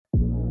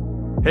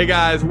Hey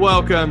guys,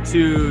 welcome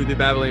to the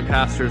Babylon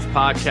Pastors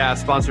podcast,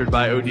 sponsored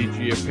by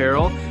ODG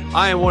Apparel.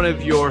 I am one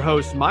of your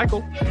hosts,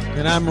 Michael.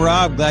 And I'm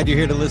Rob. Glad you're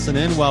here to listen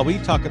in while we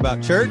talk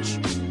about church,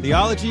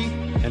 theology,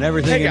 and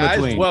everything in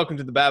between. Welcome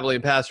to the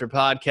Babylon Pastor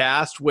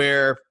podcast,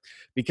 where,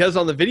 because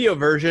on the video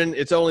version,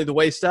 it's only the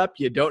waist up,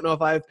 you don't know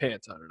if I have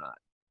pants on or not.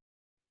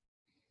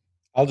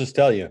 I'll just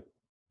tell you,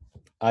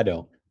 I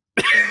don't.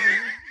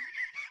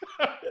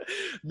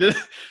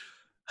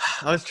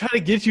 I was trying to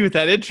get you with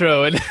that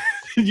intro, and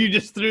you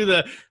just threw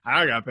the,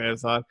 I got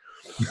pants on.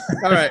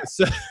 All right,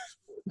 so.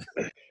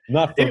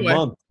 Not for a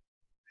month.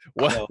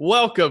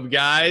 Welcome,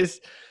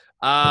 guys.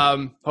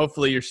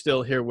 Hopefully you're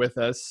still here with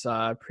us.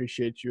 I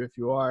appreciate you if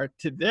you are.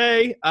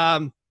 Today,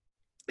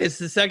 it's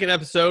the second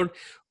episode.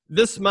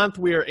 This month,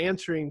 we are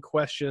answering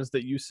questions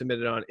that you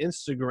submitted on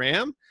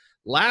Instagram.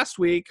 Last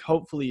week,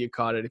 hopefully you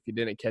caught it. If you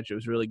didn't catch it, it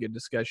was a really good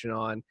discussion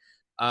on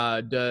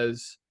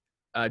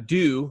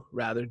do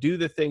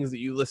the things that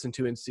you listen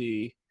to and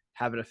see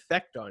have an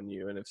effect on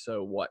you? And if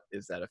so, what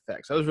is that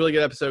effect? So that was a really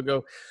good episode.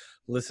 Go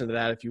listen to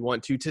that if you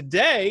want to.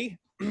 Today,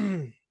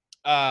 we're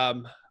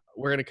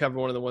going to cover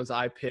one of the ones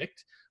I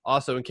picked.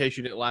 Also, in case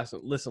you didn't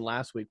listen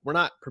last week, we're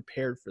not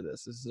prepared for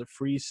this. This is a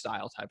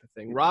freestyle type of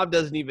thing. Rob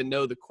doesn't even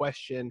know the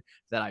question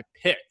that I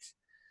picked.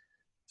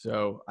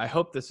 So I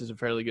hope this is a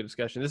fairly good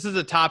discussion. This is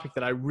a topic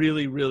that I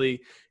really,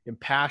 really am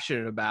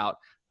passionate about.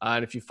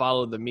 And if you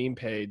follow the meme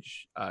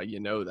page, you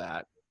know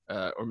that.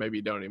 Or maybe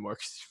you don't anymore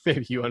because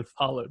maybe you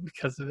unfollowed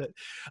because of it.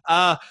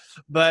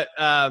 But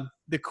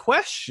the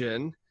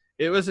question,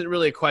 it wasn't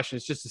really a question.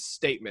 It's just a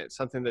statement,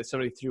 something that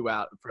somebody threw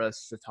out for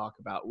us to talk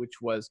about,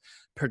 which was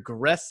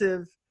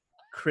progressive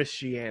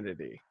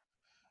Christianity.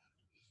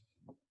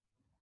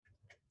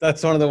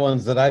 That's one of the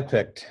ones that I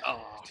picked. Oh,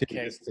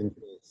 okay.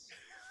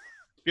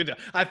 Good job.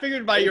 I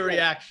figured by your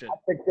reaction. I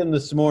picked them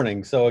this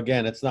morning. So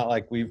again, it's not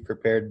like we've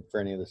prepared for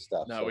any of this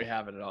stuff. No, we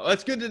haven't at all.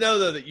 It's good to know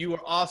though that you were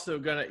also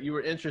you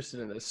were interested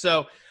in this.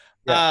 So,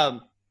 yeah.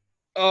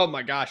 Oh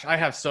my gosh, I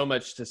have so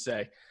much to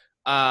say.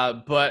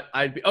 But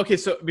okay.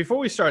 So before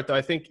we start though,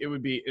 I think it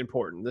would be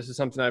important. This is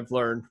something I've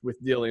learned with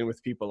dealing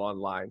with people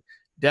online.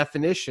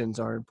 Definitions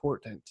are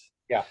important.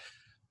 Yeah.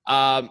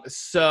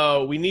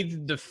 So we need to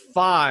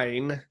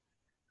define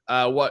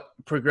what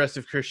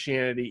progressive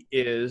Christianity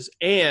is,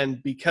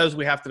 and because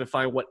we have to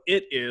define what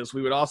it is,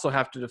 we would also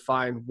have to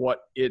define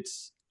what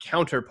its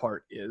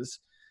counterpart is,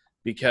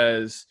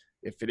 because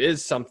if it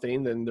is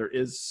something, then there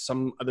is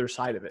some other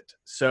side of it.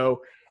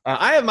 So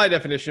I have my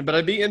definition, but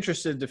I'd be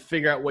interested to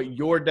figure out what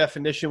your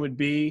definition would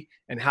be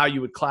and how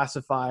you would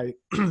classify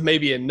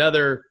maybe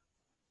another,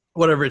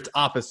 whatever its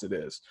opposite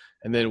is,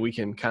 and then we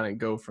can kind of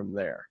go from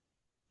there.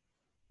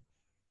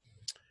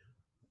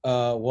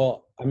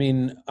 Well, I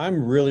mean,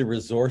 I'm really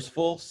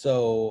resourceful,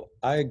 so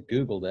I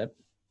Googled it.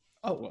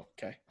 Oh, well,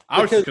 okay.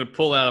 I was just going to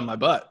pull it out of my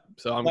butt,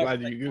 so I'm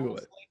glad that you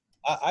Googled it.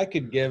 I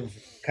could give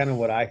kind of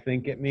what I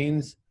think it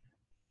means,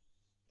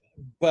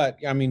 but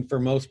I mean, for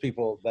most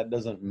people, that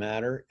doesn't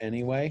matter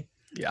anyway.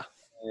 Yeah.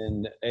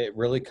 And it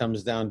really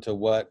comes down to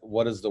what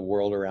does the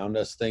world around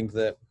us think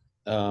that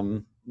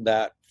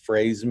that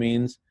phrase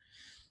means.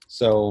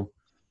 So,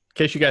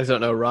 in case you guys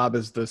don't know, Rob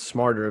is the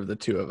smarter of the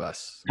two of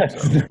us.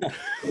 So.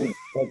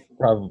 That's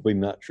probably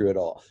not true at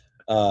all.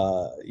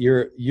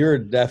 You're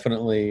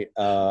definitely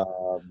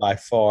by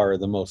far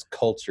the most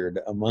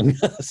cultured among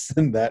us,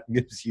 and that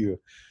gives you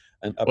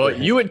an upper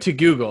hand. You went to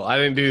Google. I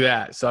didn't do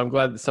that, so I'm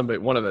glad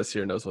that one of us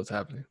here knows what's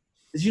happening.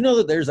 Did you know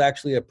that there's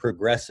actually a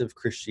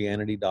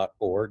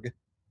progressivechristianity.org?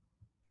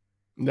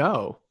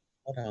 No.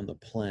 What on the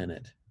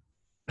planet?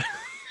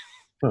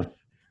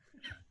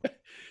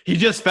 He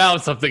just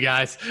found something,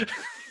 guys.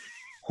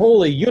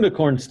 Holy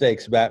unicorn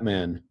steaks,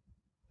 Batman.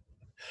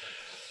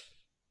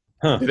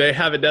 Huh. Do they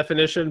have a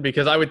definition?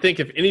 Because I would think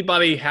if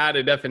anybody had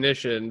a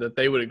definition that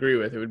they would agree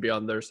with, it would be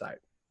on their site.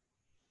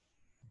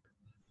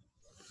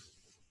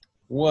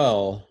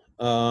 Well,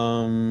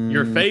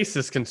 your face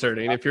is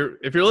concerning. If you're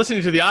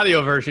listening to the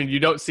audio version, you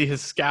don't see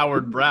his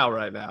scoured brow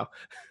right now.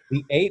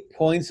 The 8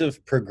 points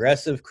of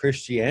progressive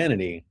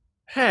Christianity.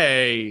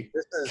 Hey,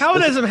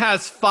 Calvinism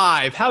has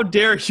 5. How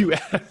dare you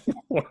add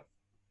more?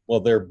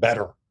 Well, they're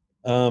better.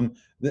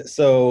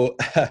 So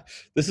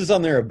this is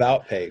on their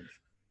about page.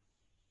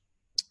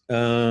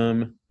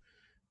 Believe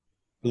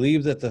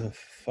that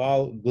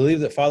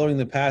following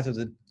the path of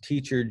the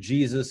teacher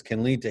Jesus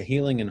can lead to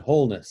healing and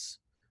wholeness,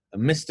 a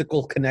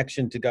mystical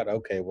connection to God.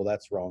 Okay, well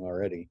that's wrong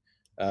already.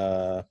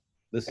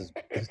 This is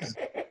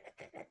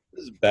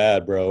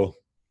bad, bro.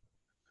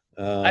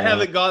 I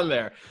haven't gone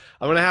there.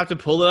 I'm gonna have to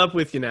pull it up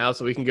with you now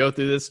so we can go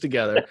through this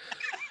together.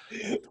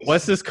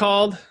 What's this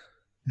called?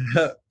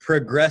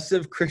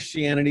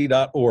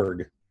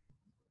 progressivechristianity.org.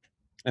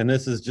 And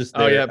this is just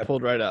it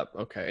pulled right up.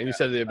 Okay. And you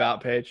said the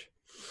about page?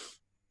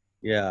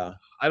 Yeah.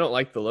 I don't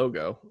like the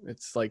logo.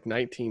 It's like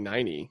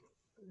 1990.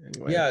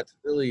 Anyway. Yeah, it's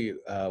really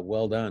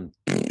well done.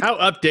 How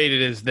updated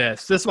is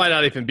this? This might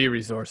not even be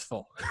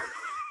resourceful.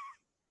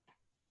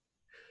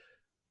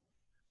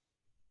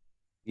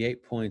 The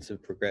 8 points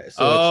of progress.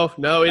 So Oh,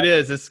 no, it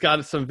is. It's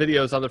got some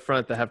videos on the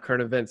front that have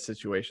current event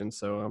situations.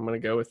 So I'm going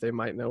to go with they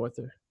might know what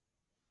they're.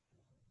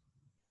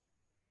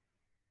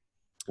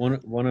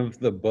 one of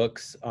the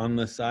books on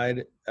the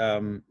side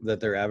that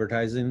they're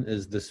advertising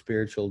is The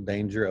Spiritual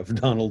Danger of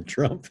Donald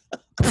Trump.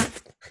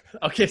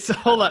 Okay, so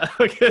hold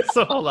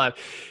on.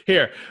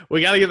 Here,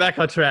 we got to get back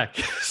on track.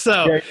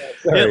 So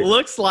it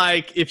looks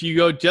like if you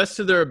go just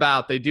to their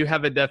about, they do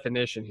have a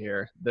definition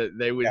here that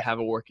they would have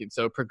a working.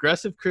 So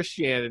progressive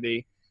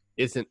Christianity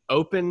is an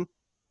open,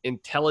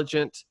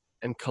 intelligent,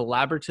 and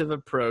collaborative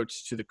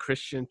approach to the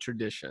Christian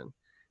tradition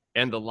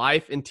and the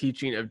life and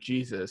teaching of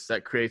Jesus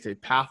that creates a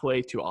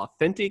pathway to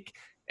authentic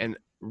and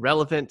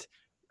relevant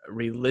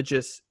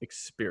religious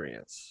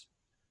experience.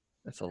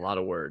 That's a lot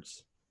of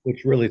words.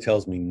 Which really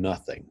tells me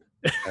nothing.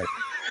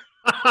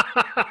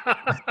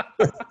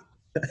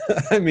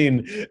 I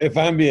mean, if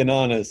I'm being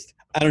honest,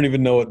 I don't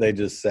even know what they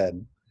just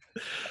said.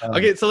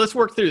 Okay, so let's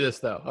work through this,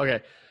 though.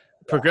 Okay.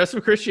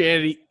 Progressive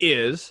Christianity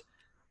is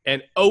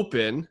an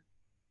open,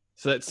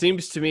 so that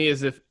seems to me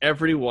as if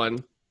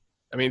everyone,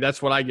 I mean,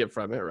 that's what I get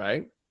from it,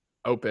 right?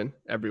 Open,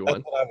 everyone.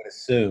 That's what I would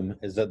assume,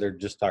 is that they're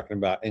just talking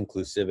about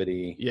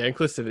inclusivity. Yeah,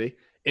 inclusivity.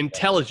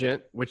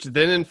 Intelligent, which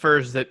then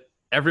infers that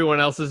everyone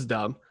else is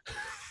dumb.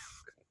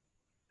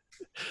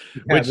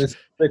 Yeah,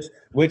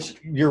 which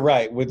you're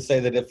right, would say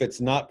that if it's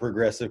not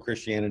progressive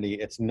Christianity,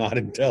 it's not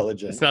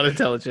intelligent. It's not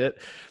intelligent.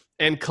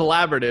 And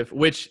collaborative,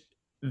 which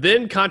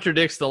then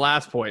contradicts the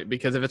last point,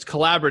 because if it's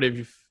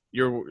collaborative,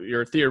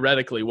 you're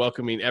theoretically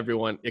welcoming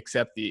everyone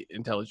except the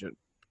intelligent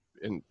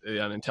and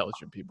the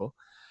unintelligent people.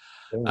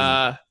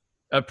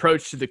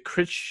 Approach to the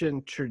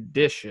Christian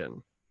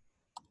tradition.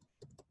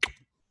 I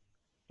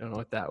don't know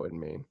what that would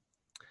mean.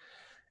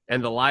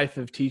 And the life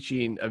of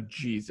teaching of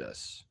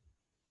Jesus.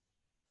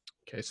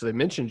 Okay, so they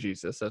mentioned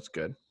Jesus. That's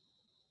good.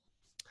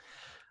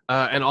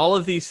 And all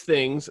of these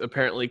things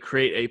apparently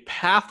create a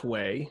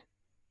pathway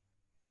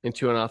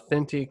into an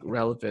authentic,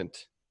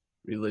 relevant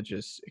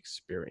religious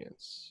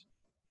experience.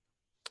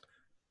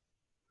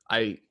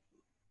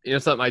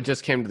 Something I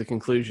just came to the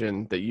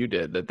conclusion that you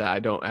did, that I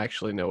don't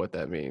actually know what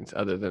that means,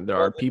 other than there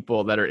are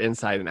people that are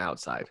inside and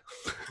outside.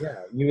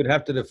 Yeah, you would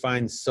have to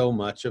define so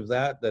much of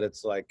that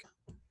it's like.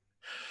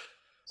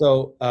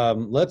 So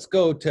let's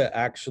go to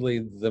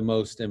actually the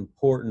most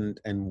important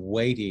and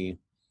weighty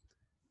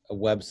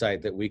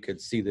website that we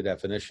could see the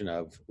definition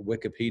of.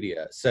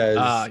 Wikipedia says,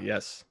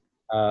 yes.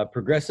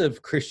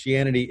 Progressive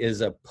Christianity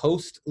is a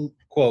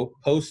post-liberal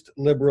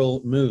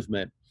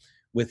movement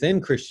within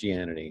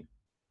Christianity,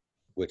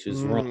 which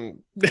is wrong,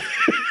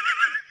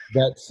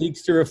 that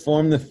seeks to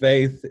reform the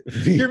faith.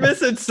 You're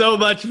missing so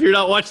much if you're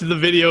not watching the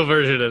video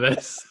version of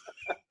this.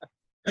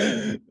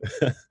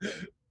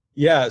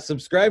 Yeah,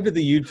 subscribe to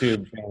the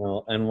YouTube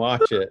channel and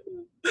watch it.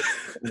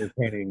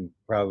 Entertaining,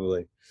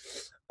 probably.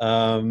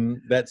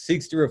 That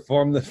seeks to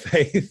reform the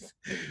faith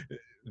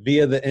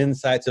via the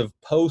insights of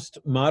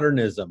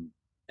postmodernism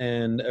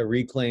and a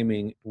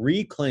reclaiming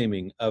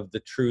of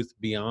the truth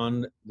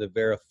beyond the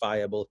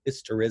verifiable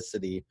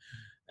historicity.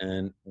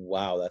 And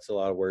wow, that's a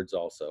lot of words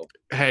also.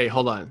 Hey,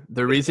 hold on.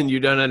 The reason you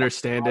don't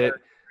understand it,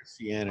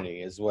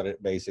 Christianity is what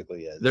it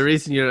basically is. The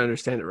reason you don't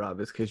understand it, Rob,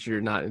 is because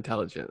you're not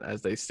intelligent,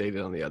 as they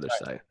stated on the other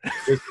side.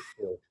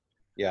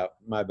 Yeah,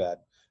 my bad.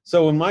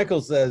 So when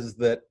Michael says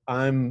that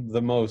I'm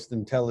the most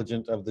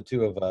intelligent of the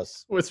two of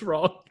us, what's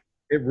wrong?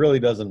 It really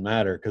doesn't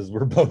matter because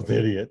we're both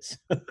idiots.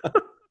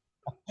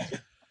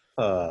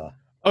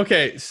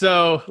 Okay,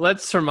 so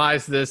let's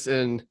surmise this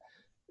in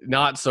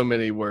not so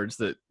many words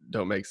that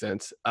don't make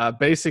sense.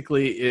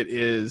 Basically, it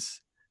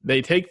is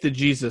they take the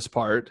Jesus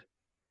part,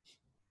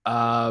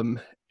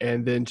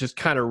 and then just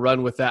kind of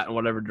run with that in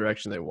whatever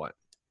direction they want.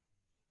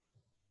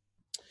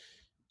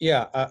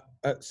 Yeah.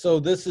 So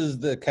this is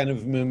the kind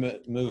of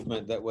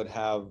movement that would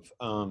have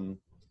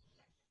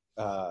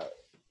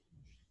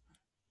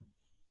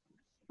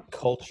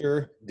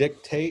culture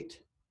dictate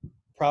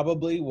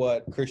probably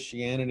what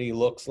Christianity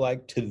looks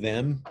like to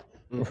them,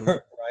 right?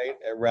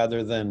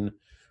 Rather than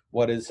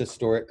what is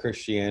historic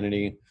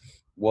Christianity.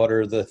 What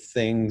are the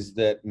things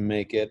that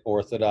make it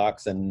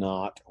orthodox and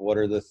not? What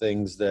are the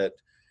things that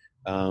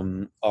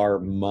are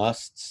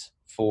musts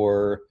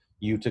for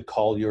you to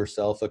call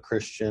yourself a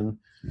Christian?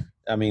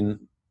 I mean,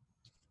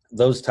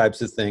 those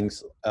types of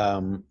things,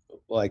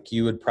 like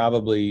you would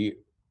probably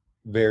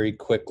very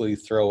quickly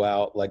throw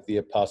out like the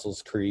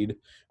Apostles' Creed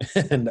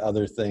and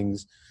other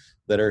things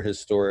that are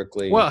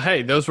historically. Well,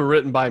 hey, those were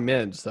written by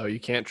men, so you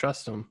can't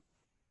trust them.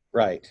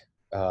 Right.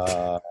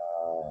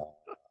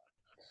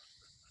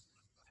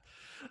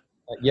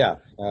 Yeah,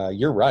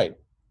 you're right.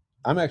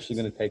 I'm actually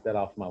going to take that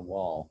off my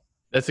wall.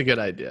 That's a good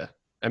idea.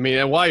 I mean,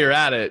 and while you're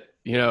at it,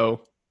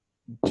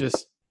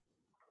 just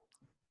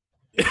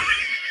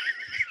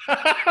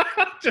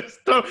just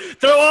throw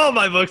all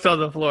my books on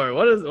the floor.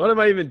 What am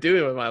I even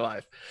doing with my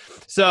life?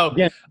 So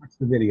again, watch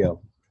the video.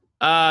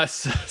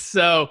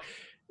 So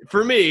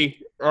for me,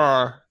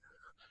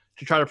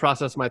 to try to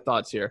process my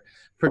thoughts here.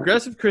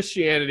 Progressive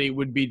Christianity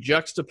would be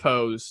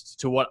juxtaposed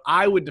to what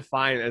I would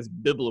define as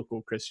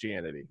biblical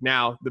Christianity.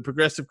 Now, the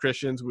progressive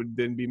Christians would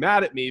then be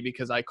mad at me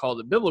because I called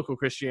it biblical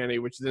Christianity,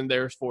 which then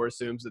therefore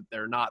assumes that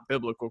they're not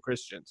biblical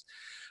Christians.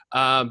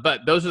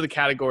 But those are the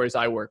categories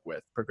I work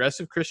with: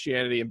 progressive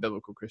Christianity and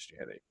biblical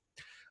Christianity.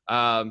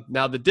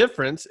 Now, the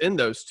difference in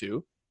those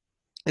two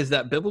is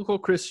that biblical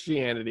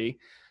Christianity,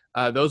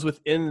 those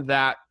within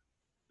that,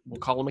 we'll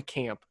call them a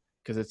camp,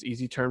 because it's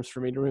easy terms for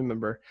me to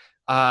remember,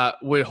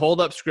 would hold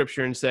up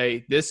scripture and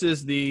say, this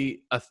is the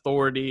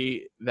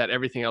authority that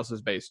everything else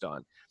is based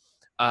on.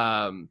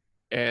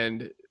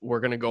 And we're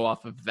going to go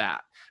off of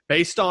that.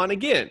 Based on,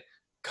 again,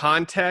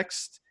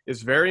 context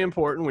is very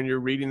important when you're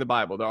reading the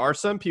Bible. There are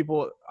some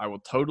people, I will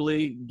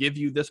totally give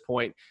you this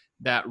point,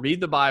 that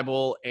read the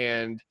Bible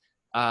and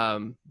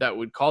that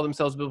would call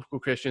themselves biblical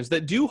Christians,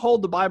 that do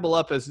hold the Bible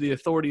up as the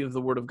authority of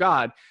the Word of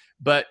God,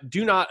 but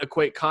do not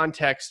equate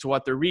context to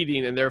what they're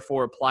reading and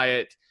therefore apply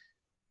it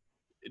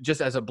just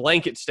as a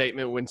blanket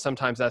statement when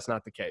sometimes that's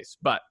not the case.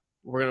 But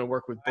we're going to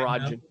work with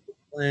broad.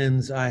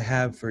 Plans I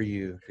have for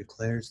you,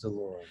 declares the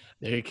Lord.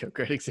 There you go.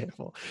 Great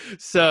example.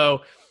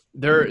 So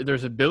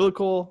there's a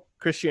biblical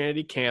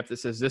Christianity camp that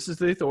says this is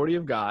the authority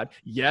of God.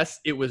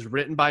 Yes, it was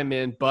written by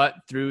men, but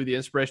through the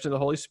inspiration of the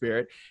Holy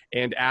Spirit.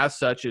 And as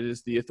such, it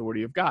is the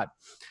authority of God.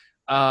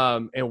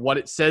 And what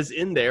it says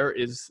in there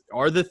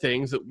are the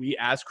things that we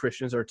as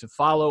Christians are to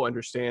follow,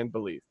 understand,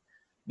 believe.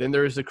 Then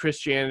there is a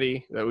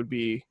Christianity that would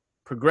be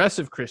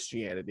progressive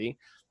Christianity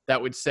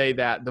that would say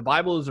that the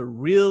Bible is a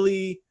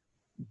really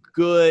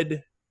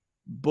good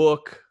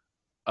book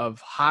of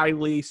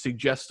highly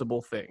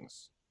suggestible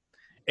things.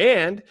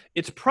 And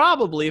it's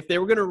probably, if they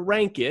were going to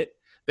rank it,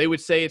 they would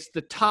say it's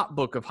the top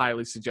book of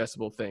highly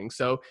suggestible things.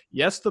 So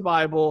yes, the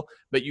Bible,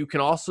 but you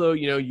can also,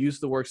 use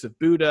the works of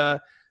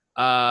Buddha,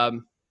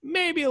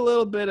 maybe a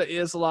little bit of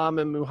Islam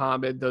and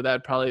Muhammad, though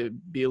that'd probably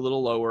be a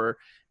little lower.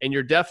 And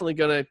you're definitely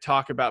going to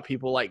talk about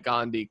people like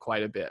Gandhi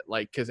quite a bit,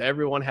 because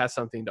everyone has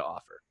something to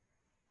offer.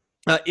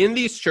 In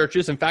these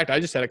churches, in fact, I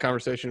just had a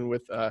conversation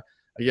with a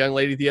young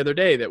lady the other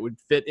day that would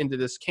fit into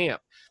this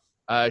camp.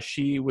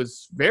 She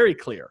was very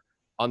clear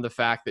on the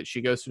fact that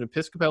she goes to an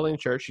Episcopalian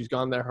church. She's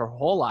gone there her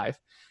whole life,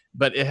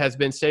 but it has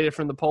been stated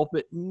from the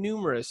pulpit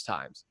numerous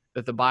times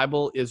that the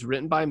Bible is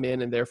written by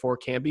men and therefore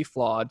can be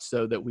flawed,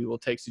 so that we will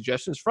take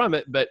suggestions from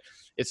it, but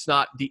it's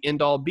not the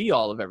end-all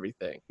be-all of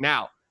everything.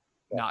 Now,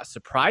 not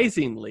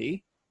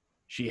surprisingly,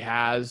 she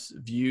has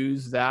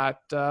views that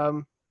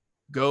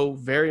go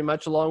very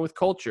much along with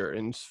culture,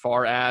 and as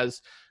far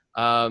as,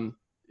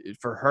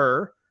 for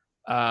her,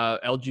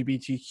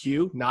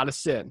 LGBTQ, not a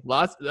sin.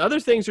 Lots other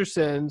things are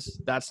sins.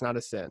 That's not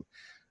a sin.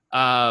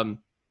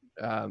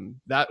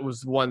 That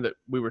was one that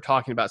we were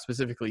talking about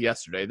specifically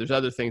yesterday. There's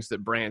other things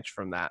that branch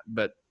from that,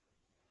 but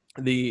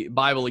the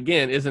Bible,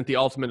 again, isn't the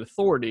ultimate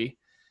authority,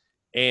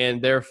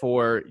 and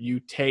therefore you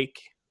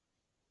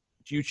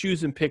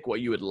choose and pick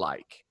what you would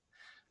like.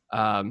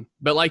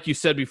 But like you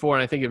said before,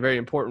 and I think a very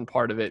important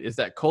part of it is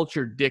that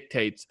culture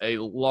dictates a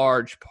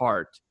large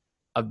part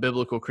of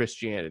biblical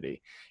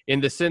Christianity, in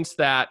the sense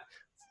that,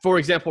 for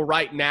example,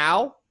 right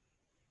now,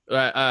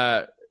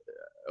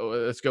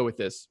 let's go with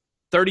this.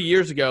 30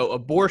 years ago,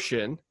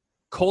 abortion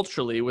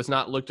culturally was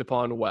not looked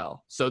upon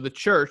well. So the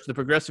church, the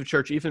progressive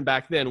church, even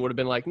back then would have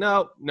been like,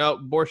 no,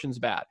 abortion's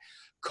bad.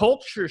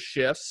 Culture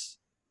shifts,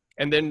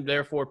 and then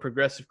therefore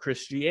progressive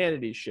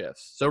Christianity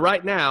shifts. So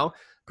right now,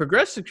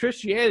 progressive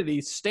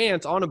Christianity's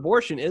stance on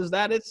abortion is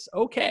that it's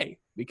okay,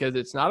 because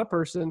it's not a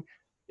person,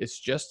 it's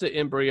just an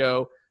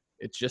embryo,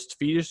 it's just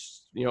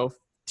fetus,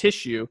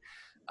 tissue.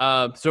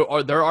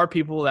 There are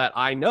people that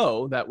I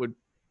know that would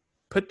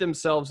put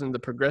themselves in the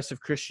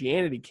progressive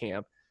Christianity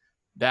camp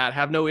that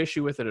have no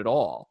issue with it at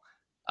all.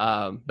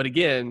 But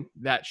again,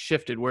 that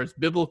shifted, whereas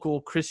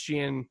biblical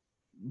Christianity,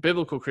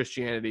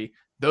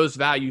 those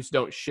values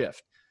don't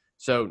shift.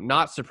 So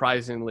not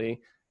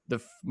surprisingly, the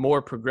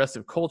more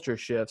progressive culture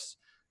shifts,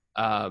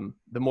 the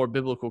more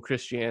biblical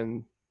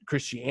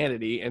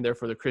Christianity, and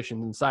therefore the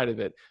Christians inside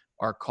of it,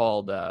 are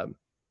called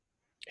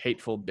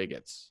hateful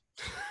bigots.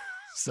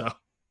 So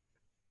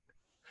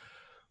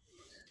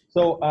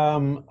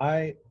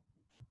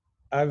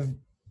I've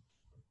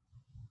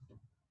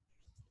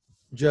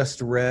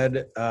just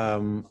read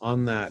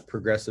on that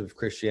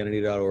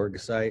progressivechristianity.org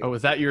site. Oh,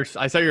 was that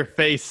I saw your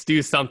face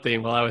do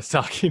something while I was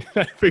talking.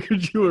 I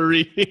figured you were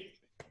reading.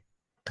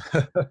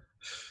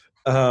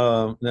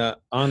 Now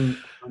on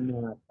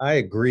that, I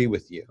agree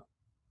with you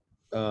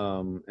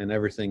and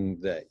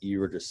everything that you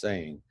were just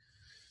saying.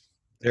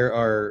 There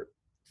are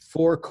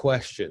 4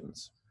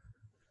 questions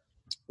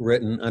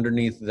written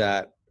underneath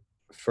that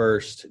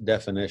first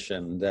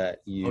definition that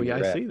you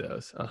read. I see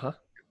those.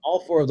 All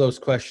 4 of those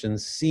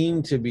questions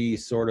seem to be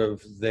sort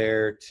of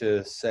there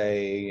to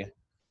say,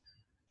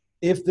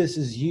 if this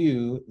is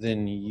you,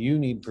 then you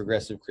need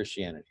progressive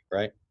Christianity,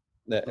 right?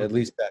 At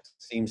least that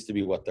seems to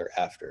be what they're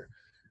after.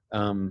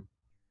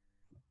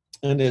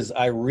 And as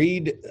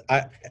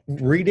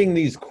reading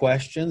these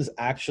questions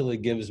actually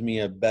gives me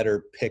a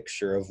better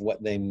picture of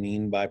what they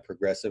mean by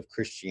progressive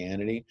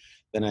Christianity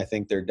than I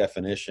think their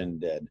definition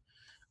did.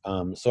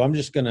 So I'm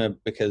just gonna,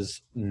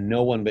 because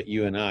no one but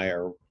you and I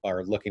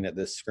are looking at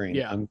this screen.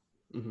 Yeah. I'm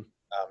Mm-hmm.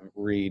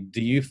 Read.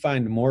 Do you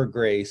find more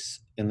grace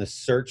in the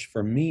search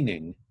for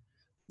meaning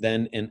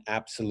than in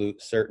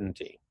absolute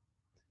certainty?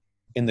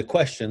 In the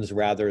questions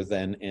rather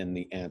than in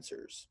the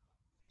answers.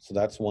 So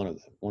that's one of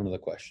the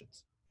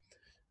questions.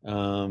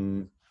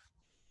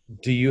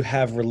 Do you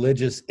have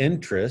religious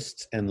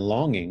interests and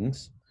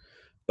longings,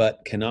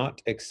 but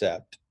cannot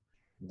accept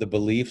the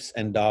beliefs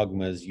and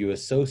dogmas you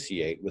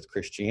associate with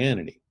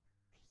Christianity?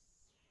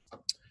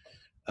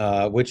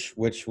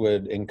 Which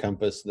would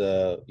encompass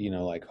the,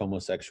 like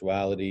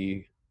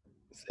homosexuality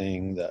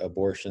thing, the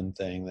abortion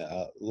thing,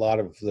 a lot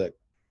of the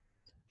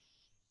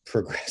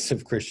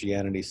progressive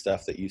Christianity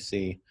stuff that you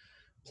see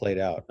played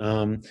out.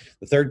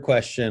 The third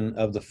question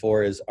of the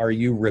four is, are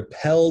you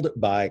repelled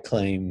by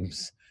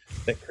claims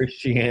that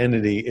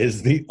Christianity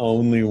is the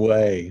only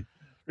way?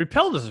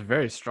 Repelled is a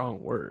very strong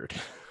word.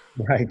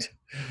 Right.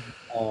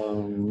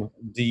 Do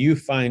you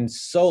find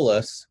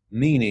solace,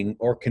 meaning,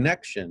 or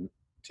connection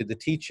to the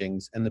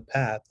teachings and the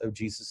path of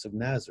Jesus of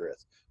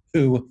Nazareth,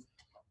 who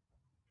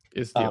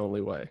is the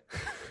only way?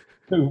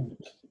 Who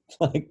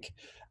like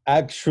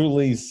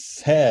actually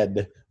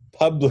said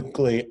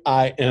publicly,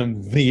 I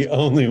am the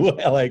only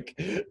way.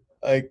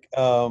 I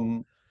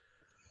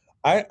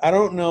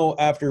don't know,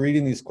 after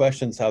reading these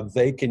questions, how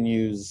they can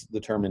use the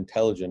term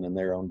intelligent in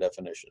their own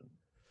definition,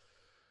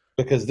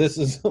 because this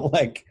is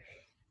like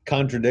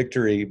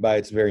contradictory by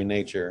its very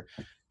nature.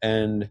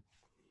 And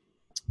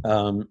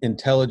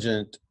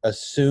intelligent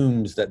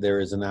assumes that there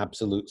is an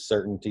absolute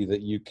certainty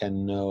that you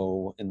can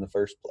know in the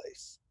first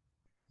place.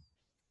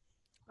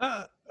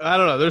 I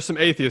don't know. There's some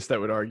atheists that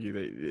would argue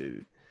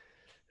that,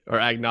 or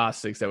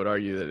agnostics that would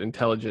argue that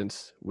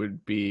intelligence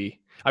would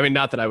be, I mean,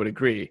 not that I would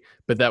agree,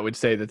 but that would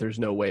say that there's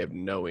no way of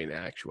knowing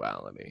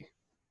actuality.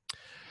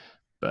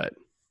 But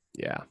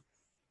yeah,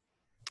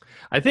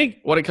 I think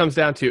what it comes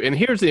down to, and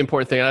here's the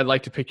important thing, and I'd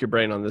like to pick your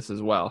brain on this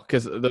as well,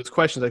 because those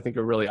questions I think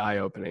are really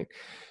eye-opening,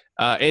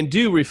 and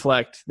do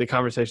reflect the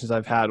conversations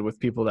I've had with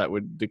people that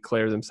would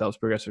declare themselves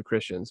progressive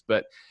Christians.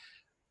 But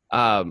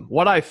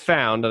what I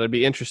found, and I'd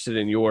be interested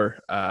in your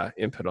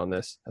input on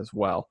this as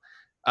well,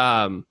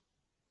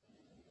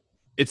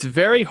 it's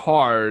very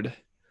hard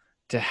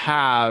to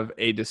have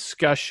a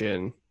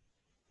discussion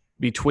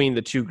between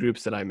the two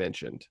groups that I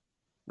mentioned,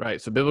 right?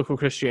 So biblical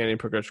Christianity and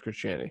progressive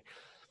Christianity,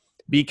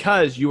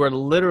 because you are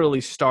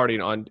literally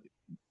starting on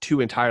two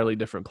entirely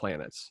different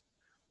planets.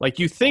 Like,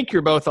 you think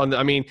you're both on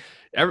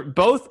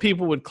both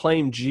people would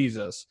claim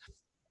Jesus,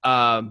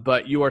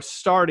 but you are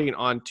starting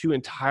on two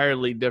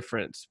entirely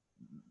different,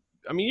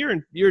 you're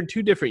in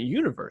two different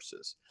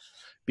universes,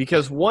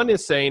 because one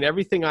is saying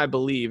everything I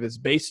believe is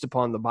based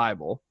upon the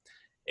Bible,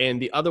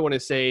 and the other one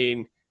is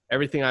saying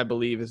everything I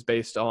believe is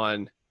based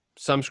on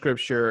some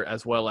scripture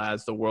as well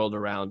as the world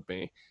around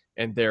me,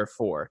 and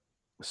therefore.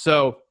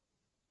 So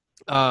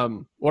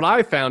what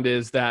I found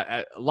is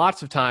that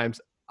lots of times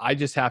I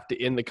just have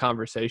to end the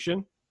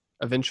conversation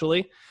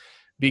eventually,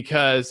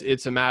 because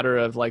it's a matter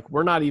of like,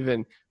 we're not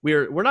even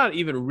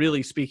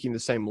really speaking the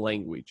same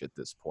language at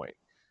this point,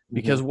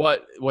 because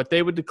what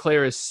they would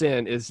declare as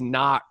sin is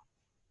not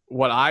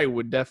what I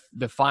would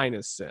define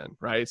as sin,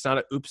 right? It's not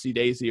an oopsie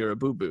daisy or a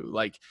boo boo.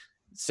 Like,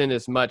 sin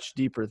is much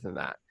deeper than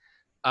that.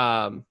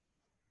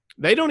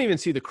 They don't even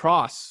see the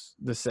cross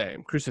the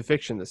same,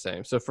 crucifixion the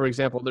same. So, for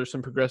example, there's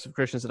some progressive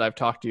Christians that I've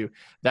talked to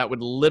that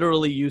would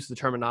literally use the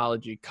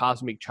terminology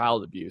cosmic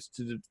child abuse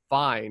to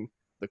define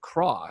the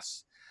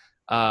cross,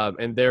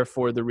 and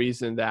therefore the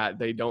reason that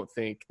they don't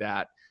think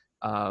that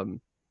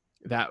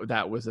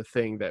that was a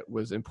thing that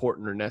was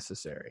important or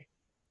necessary.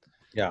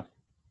 Yeah.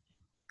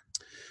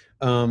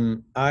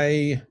 So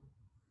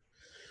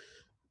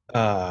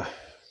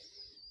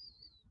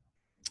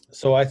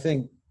I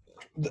think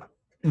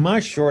my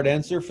short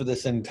answer for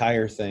this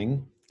entire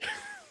thing,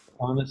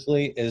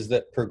 honestly, is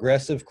that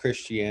progressive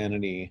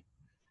Christianity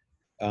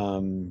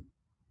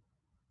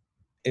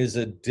is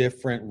a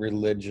different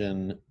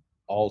religion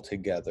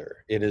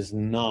altogether. It is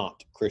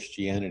not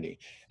Christianity.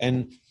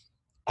 And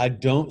I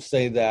don't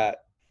say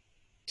that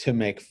to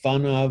make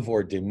fun of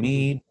or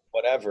demean,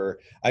 whatever.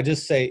 I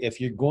just say,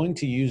 if you're going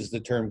to use the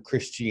term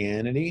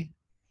Christianity,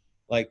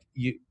 like,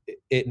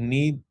 it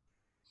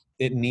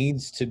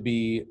needs to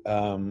be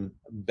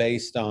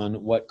based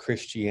on what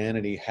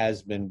Christianity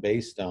has been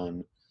based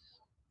on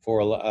for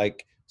a lot.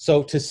 Like,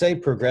 so to say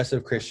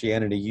progressive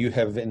Christianity, you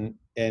have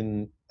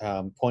in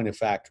point of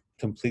fact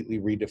completely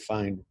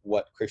redefined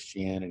what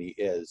Christianity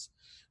is,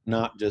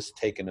 not just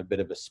taken a bit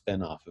of a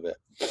spin off of it.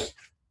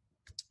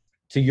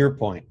 To your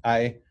point,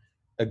 I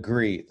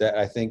agree that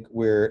I think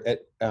we're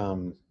at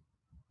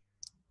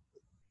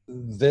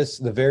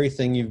the very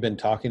thing you've been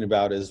talking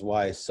about is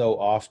why so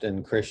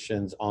often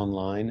Christians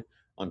online,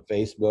 on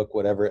Facebook,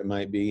 whatever it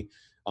might be,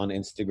 on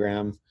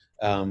Instagram,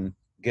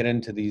 get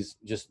into these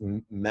just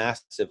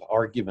massive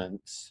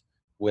arguments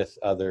with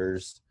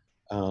others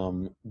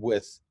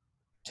with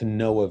to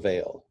no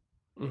avail,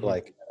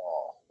 like at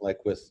all, like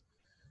with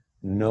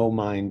no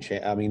mind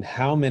change. I mean,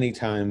 how many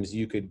times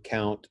you could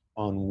count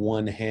on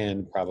one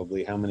hand,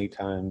 probably, how many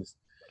times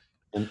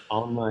an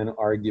online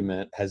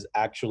argument has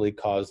actually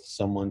caused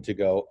someone to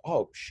go,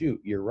 oh,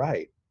 shoot, you're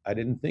right. I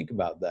didn't think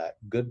about that.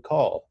 Good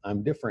call.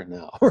 I'm different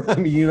now. I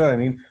mean, you know what I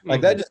mean?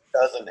 Like that just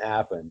doesn't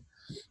happen.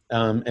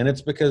 And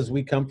it's because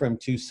we come from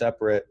two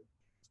separate,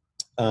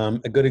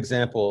 a good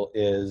example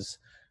is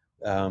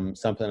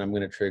something I'm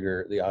going to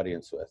trigger the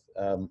audience with.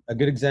 A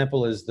good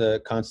example is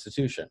the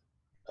Constitution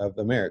of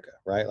America,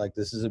 right? Like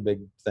this is a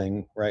big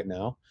thing right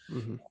now.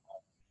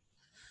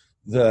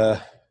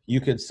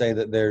 You could say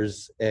that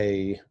there's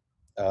a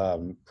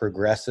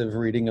progressive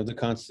reading of the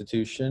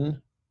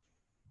Constitution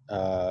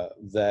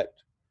that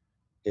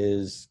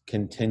is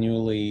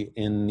continually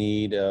in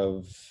need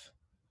of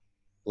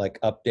like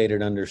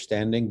updated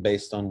understanding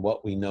based on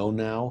what we know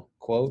now,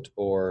 quote,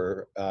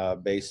 or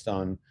based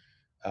on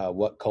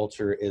what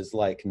culture is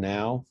like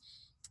now.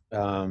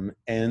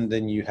 And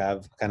then you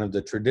have kind of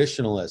the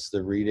traditionalists,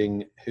 the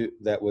reading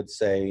that would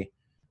say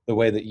the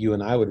way that you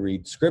and I would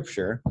read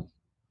scripture,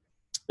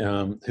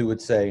 who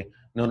would say,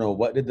 no,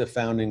 what did the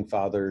founding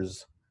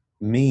fathers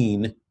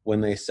mean when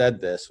they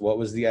said this? What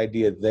was the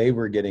idea they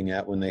were getting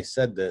at when they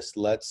said this?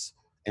 Let's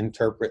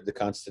interpret the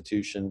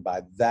Constitution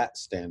by that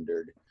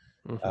standard.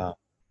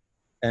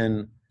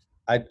 And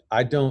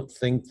I don't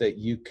think that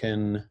you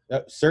can,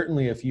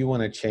 certainly if you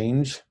want to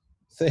change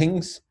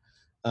things,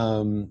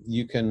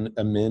 you can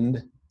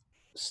amend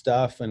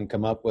stuff and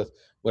come up with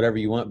whatever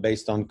you want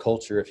based on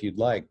culture if you'd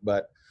like,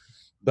 but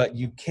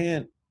you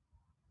can't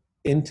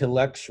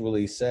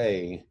intellectually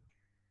say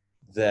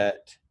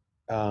that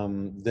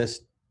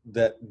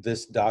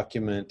this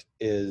document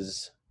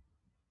is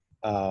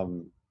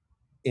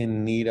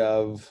in need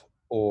of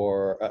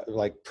or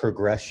like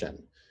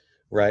progression,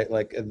 right?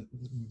 Like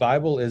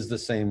Bible is the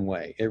same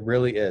way. It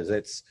really is.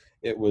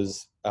 It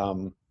was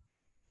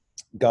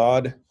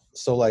God.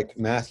 So like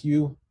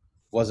Matthew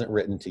wasn't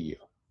written to you.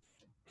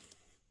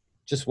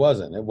 Just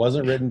wasn't. It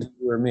wasn't written to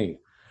you or me.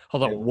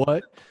 Hold on,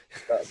 what?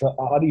 The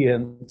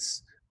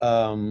audience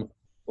of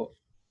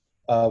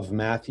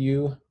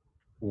Matthew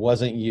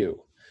wasn't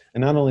you.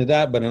 And not only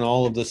that, but in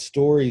all of the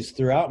stories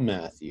throughout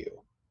Matthew,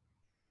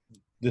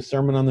 the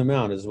Sermon on the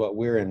Mount is what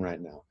we're in right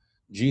now.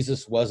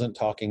 Jesus wasn't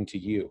talking to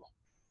you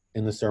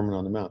in the Sermon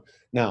on the Mount.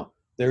 Now,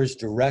 there's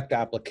direct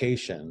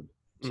application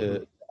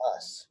to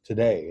us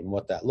today and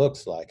what that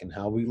looks like and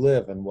how we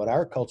live and what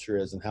our culture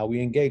is and how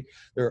we engage.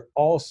 There are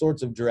all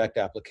sorts of direct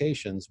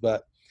applications,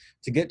 but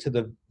to get to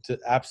the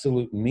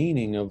absolute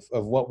meaning of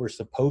what we're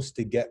supposed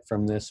to get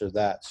from this or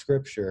that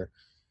scripture,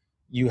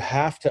 you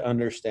have to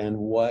understand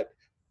what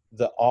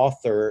the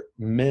author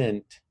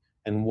meant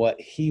and what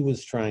he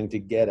was trying to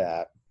get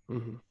at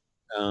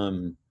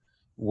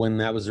when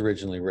that was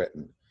originally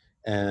written.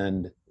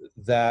 And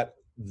that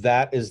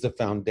is the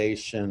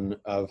foundation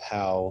of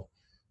how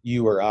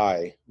you or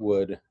I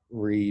would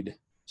read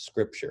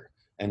scripture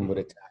and would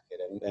attack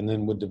it and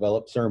then would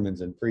develop sermons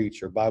and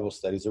preach or Bible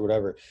studies or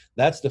whatever.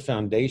 That's the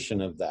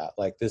foundation of that.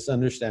 Like this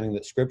understanding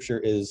that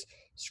scripture is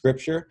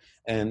scripture,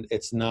 and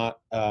it's not,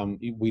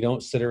 we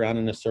don't sit around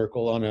in a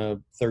circle on a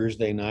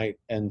Thursday night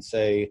and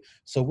say,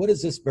 so what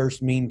does this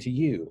verse mean to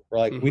you? Or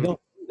like, we don't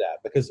do that,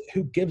 because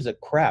who gives a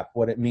crap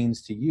what it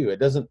means to you? It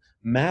doesn't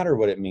matter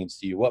what it means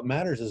to you. What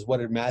matters is what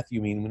did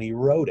Matthew mean when he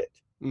wrote it,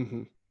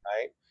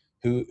 right?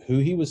 Who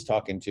he was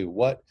talking to,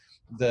 what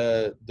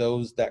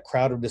that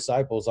crowd of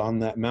disciples on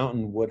that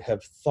mountain would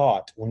have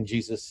thought when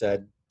Jesus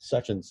said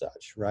such and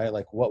such, right?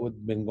 Like what would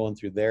have been going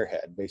through their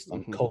head based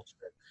on culture.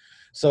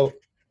 So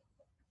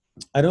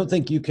I don't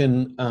think you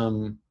can,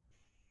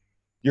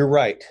 you're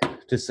right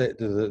to say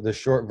the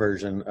short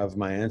version of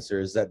my answer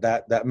is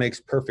that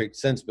makes perfect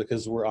sense,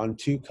 because we're on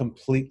two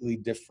completely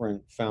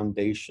different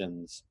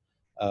foundations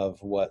of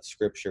what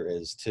scripture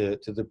is. To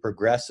the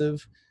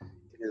progressive,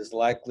 it is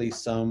likely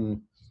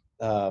some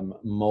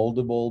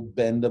moldable,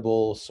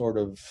 bendable sort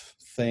of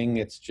thing.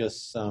 It's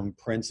just some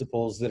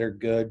principles that are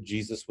good.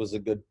 Jesus was a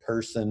good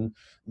person.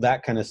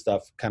 That kind of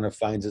stuff kind of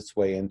finds its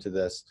way into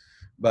this.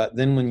 But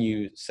then when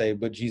you say,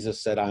 but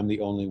Jesus said, I'm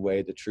the only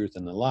way, the truth,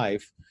 and the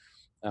life,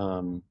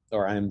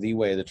 or I am the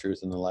way, the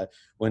truth, and the life.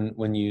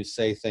 When you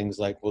say things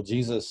like, well,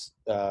 Jesus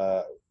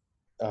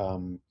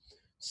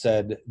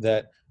said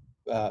that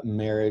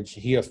marriage,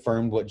 he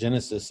affirmed what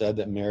Genesis said,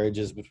 that marriage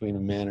is between a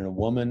man and a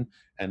woman,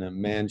 and a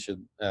man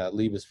should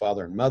leave his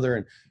father and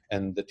mother,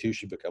 and the two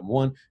should become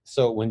one.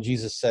 So when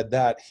Jesus said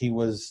that, he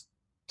was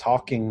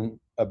talking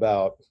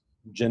about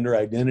gender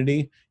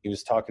identity. He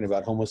was talking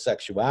about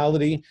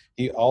homosexuality.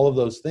 All of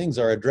those things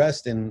are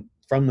addressed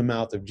from the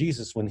mouth of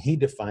Jesus when he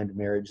defined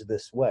marriage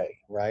this way,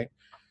 right?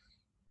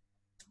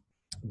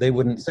 They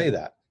wouldn't say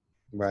that,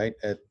 right?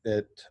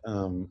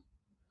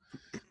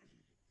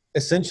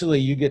 Essentially,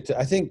 you get to,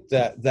 I think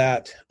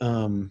that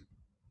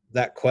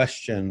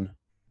question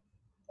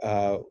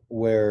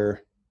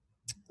where,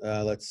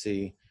 let's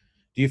see,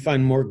 do you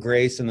find more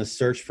grace in the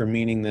search for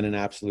meaning than an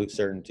absolute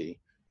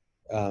certainty?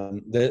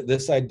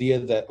 This idea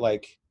that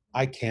like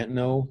I can't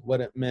know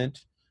what it meant.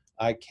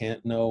 I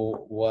can't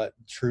know what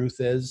truth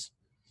is.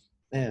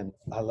 Man,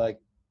 I like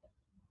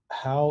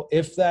how,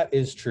 if that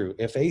is true,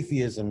 if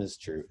atheism is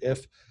true,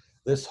 if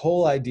this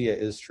whole idea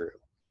is true,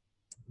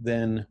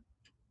 then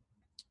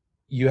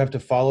you have to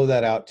follow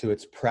that out to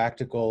its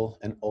practical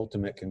and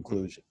ultimate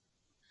conclusion,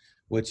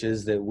 which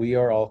is that we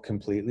are all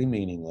completely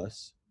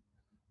meaningless.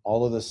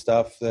 All of the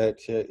stuff that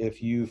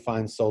if you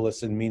find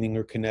solace and meaning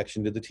or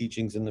connection to the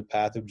teachings and the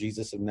path of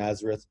Jesus of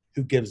Nazareth,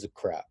 who gives a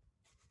crap,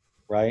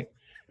 right?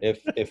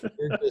 If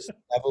we're just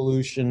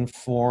evolution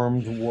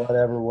formed,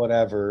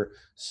 whatever,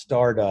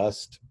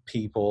 stardust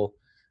people,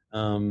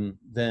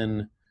 then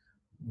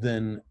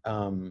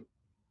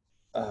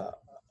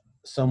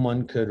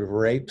someone could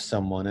rape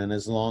someone, and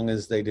as long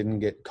as they didn't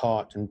get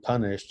caught and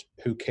punished,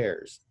 who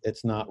cares?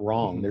 It's not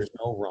wrong. Mhm. There's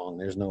no wrong.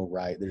 There's no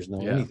right. There's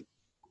no Yeah. anything.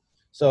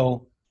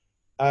 So,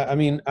 I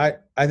mean, I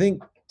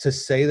think to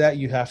say that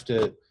you have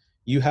to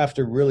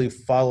really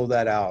follow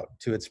that out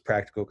to its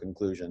practical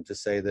conclusion to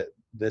say that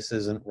this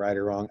isn't right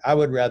or wrong. I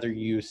would rather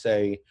you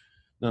say,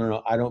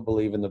 no, I don't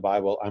believe in the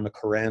Bible. I'm a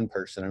Quran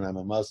person and I'm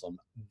a Muslim.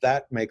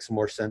 That makes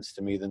more sense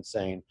to me than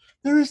saying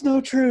there is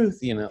no truth.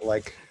 You know,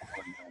 like,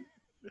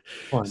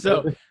 come on,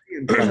 So,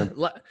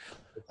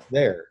 it's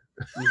there.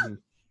 Mhm.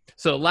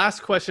 So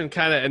last question,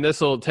 kind of, and this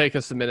will take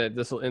us a minute.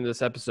 This will end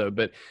this episode,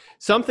 but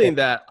something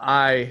that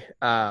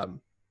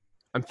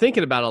I'm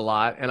thinking about a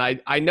lot, and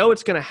I know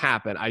it's going to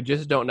happen. I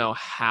just don't know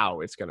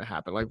how it's going to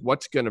happen. Like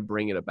what's going to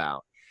bring it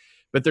about.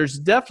 But there's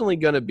definitely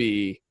going to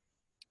be.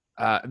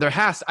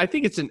 I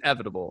think it's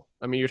inevitable.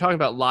 I mean, you're talking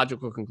about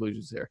logical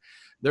conclusions here.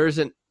 There's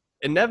an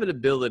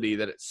inevitability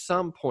that at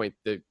some point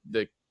the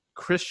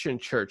Christian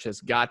church has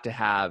got to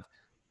have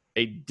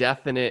a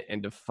definite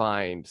and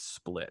defined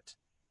split.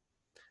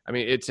 I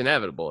mean, it's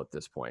inevitable at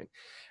this point.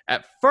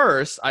 At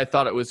first, I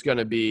thought it was going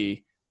to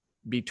be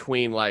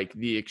between like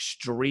the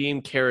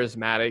extreme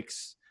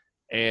charismatics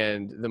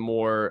and the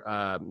more,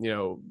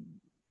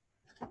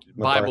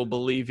 Bible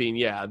believing.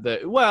 Yeah.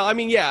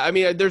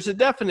 There's a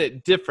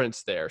definite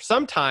difference there.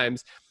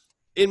 Sometimes,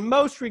 in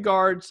most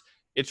regards,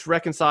 it's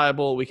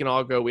reconcilable. We can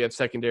all go. We have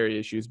secondary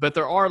issues, but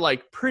there are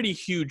like pretty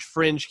huge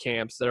fringe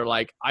camps that are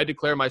like, I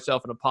declare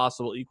myself an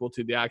apostle equal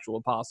to the actual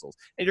apostles.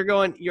 And you're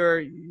going,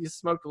 you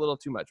smoked a little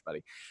too much,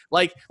 buddy.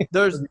 Like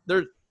there's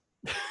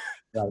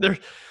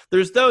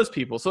those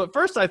people. So at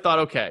first I thought,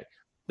 okay,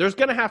 there's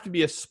going to have to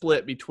be a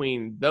split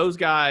between those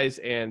guys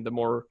and the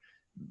more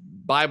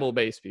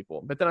Bible-based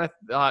people. But then I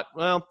thought,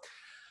 well,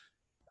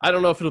 I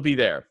don't know if it'll be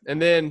there. And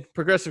then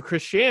progressive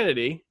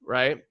Christianity,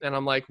 right? And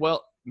I'm like,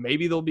 well,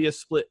 maybe there'll be a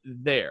split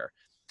there.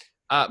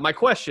 My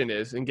question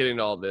is, in getting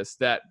to all this,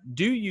 that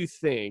do you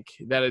think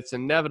that it's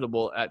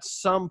inevitable at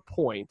some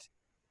point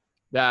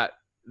that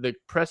the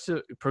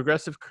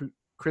progressive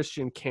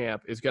Christian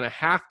camp is going to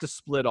have to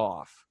split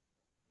off?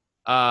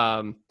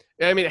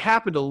 I mean, it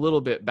happened a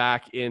little bit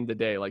back in the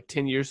day, like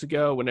 10 years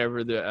ago,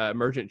 whenever the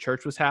emergent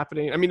church was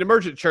happening. I mean,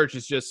 emergent church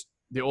is just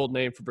the old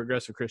name for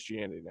progressive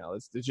Christianity now.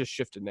 It's just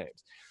shifted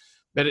names.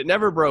 But it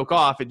never broke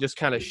off. It just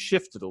kind of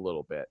shifted a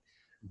little bit.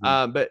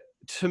 Mm-hmm. But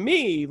to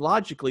me,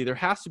 logically, there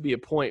has to be a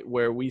point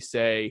where we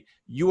say,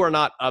 you are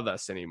not of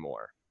us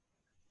anymore.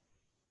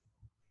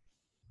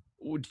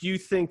 Do you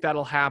think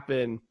that'll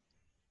happen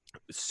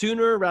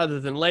sooner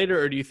rather than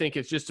later, or do you think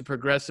it's just a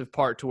progressive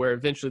part to where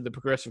eventually the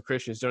progressive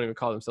Christians don't even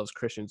call themselves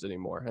Christians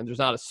anymore, and there's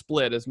not a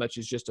split as much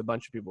as just a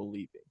bunch of people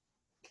leaving?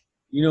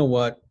 You know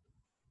what,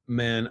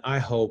 man, I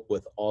hope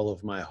with all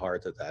of my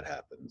heart that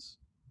happens,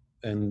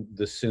 and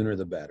the sooner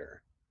the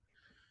better,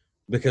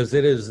 because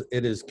it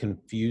is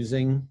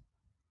confusing.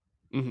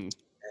 Mm-hmm.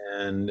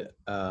 And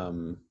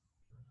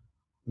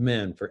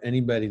man, for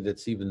anybody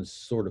that's even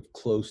sort of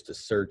close to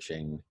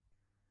searching,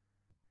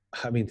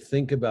 I mean,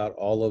 think about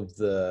all of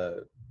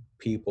the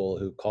people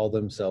who call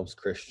themselves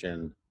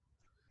Christian,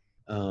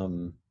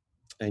 and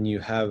you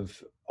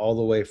have all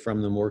the way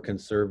from the more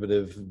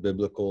conservative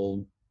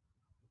biblical,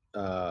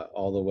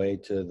 all the way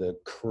to the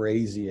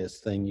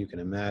craziest thing you can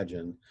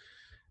imagine,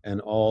 and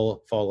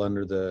all fall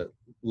under the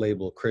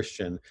label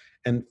Christian.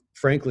 And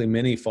frankly,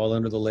 many fall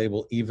under the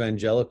label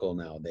evangelical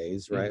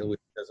nowadays, right? Mm-hmm.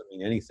 Which doesn't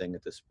mean anything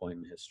at this point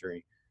in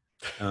history.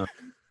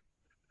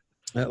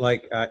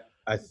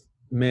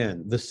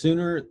 Man, the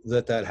sooner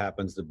that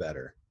happens, the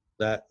better.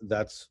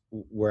 That's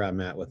where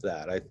I'm at with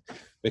that.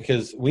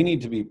 Because we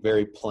need to be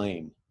very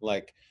plain.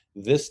 Like,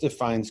 this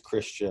defines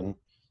Christian.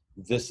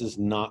 This is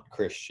not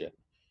Christian,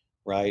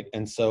 right?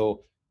 And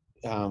so,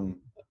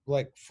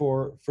 like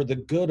for the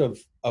good of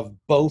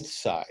both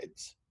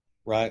sides,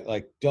 right?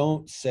 Like,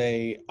 don't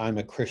say I'm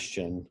a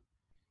Christian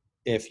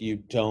if you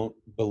don't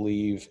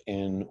believe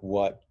in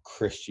what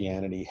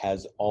Christianity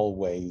has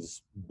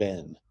always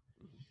been.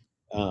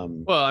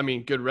 Well, I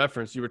mean, good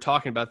reference. You were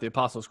talking about the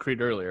Apostles' Creed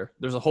earlier.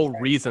 There's a whole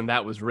reason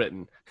that was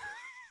written.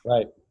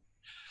 Right.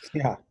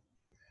 Yeah.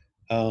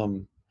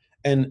 And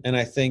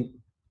I think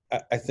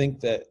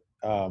that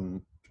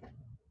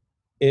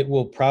it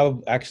will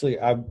probably actually.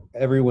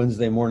 Every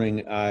Wednesday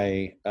morning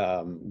I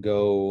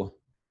go.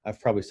 I've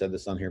probably said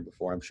this on here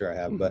before. I'm sure I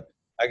have, but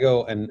I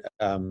go and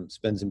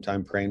spend some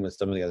time praying with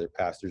some of the other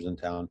pastors in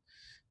town.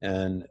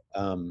 And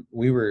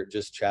we were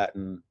just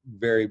chatting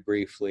very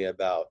briefly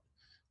about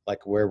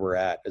like where we're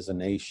at as a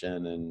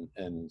nation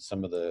and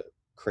some of the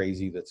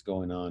crazy that's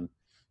going on.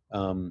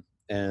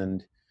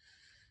 And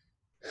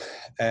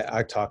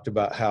I talked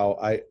about how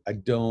I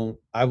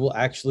will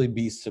actually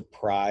be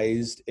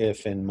surprised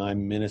if in my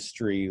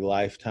ministry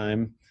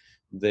lifetime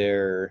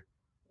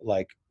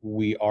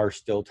we are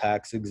still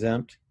tax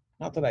exempt.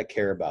 Not that I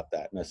care about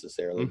that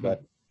necessarily,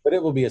 Mm-hmm. but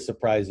it will be a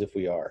surprise if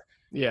we are.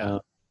 Yeah.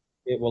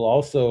 It will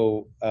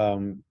also,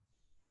 I'm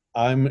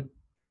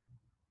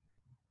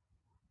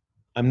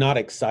not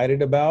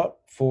excited about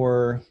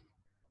for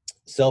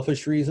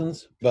selfish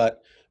reasons,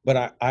 but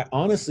I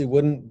honestly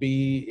wouldn't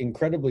be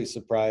incredibly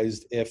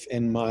surprised if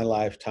in my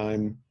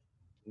lifetime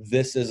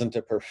this isn't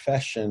a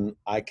profession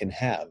I can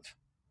have,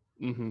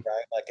 Mm-hmm.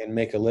 right? Like and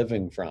make a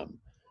living from,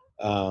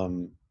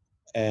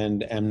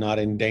 and am not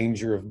in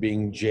danger of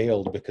being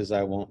jailed because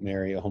I won't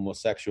marry a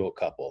homosexual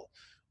couple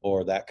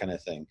or that kind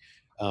of thing.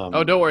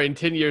 Oh, don't worry. In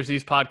 10 years,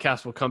 these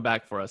podcasts will come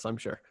back for us, I'm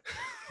sure.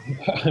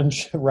 I'm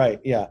sure, right.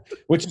 Yeah.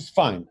 Which is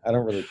fine. I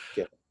don't really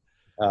care.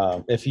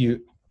 If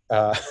you,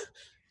 but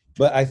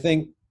I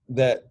think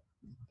that,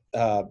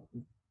 I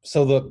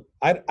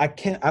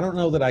don't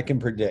know that I can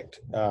predict,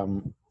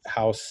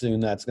 how soon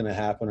that's going to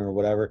happen or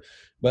whatever,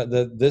 but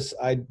this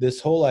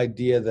whole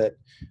idea that,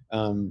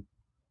 and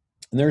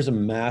there's a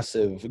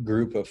massive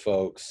group of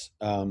folks,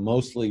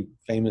 mostly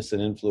famous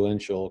and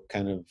influential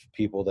kind of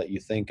people that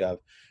you think of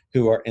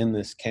who are in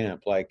this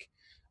camp. Like,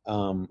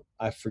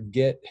 I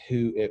forget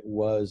who it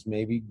was,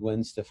 maybe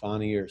Gwen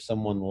Stefani or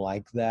someone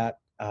like that.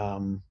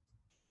 But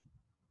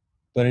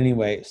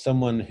anyway,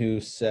 someone who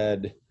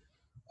said,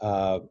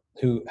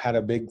 who had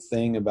a big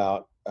thing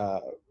about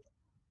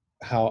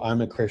how I'm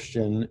a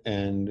Christian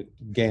and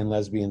gay and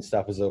lesbian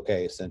stuff is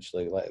okay,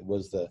 essentially. Like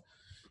was the,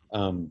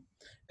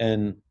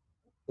 and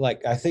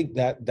like I think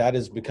that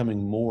is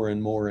becoming more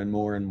and more and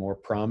more and more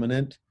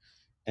prominent.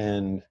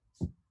 And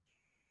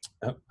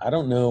I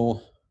don't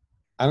know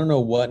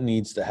what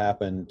needs to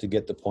happen to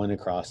get the point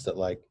across that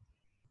like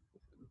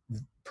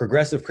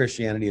progressive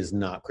Christianity is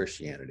not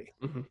Christianity.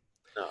 Mm-hmm.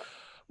 No.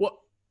 Well,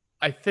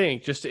 I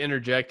think just to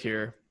interject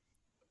here,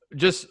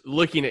 just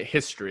looking at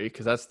history,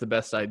 because that's the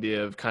best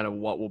idea of kind of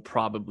what will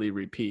probably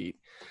repeat.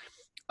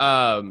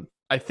 I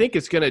think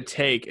it's going to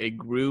take a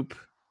group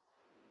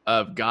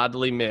of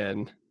godly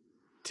men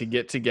to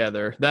get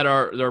together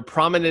they're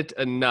prominent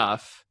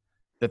enough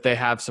that they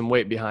have some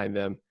weight behind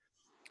them,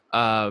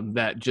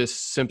 that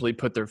just simply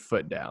put their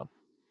foot down.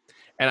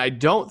 And I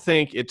don't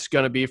think it's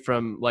going to be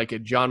from like a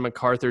John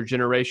MacArthur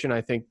generation.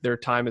 I think their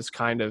time is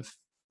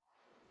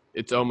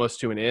it's almost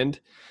to an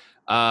end.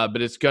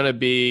 But it's going to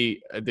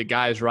be the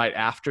guys right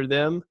after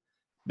them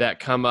that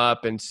come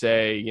up and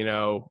say, you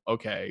know,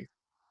 okay,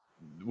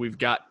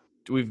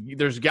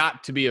 there's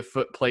got to be a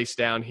foot placed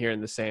down here in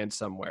the sand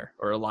somewhere,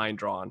 or a line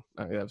drawn.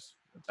 I mean, that's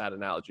a bad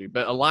analogy,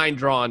 but a line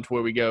drawn to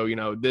where we go, you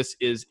know, this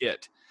is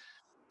it.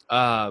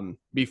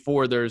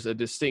 Before there's a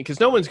distinct, because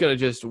no one's going to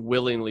just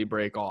willingly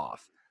break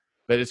off,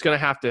 but it's going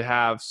to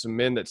have some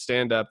men that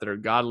stand up that are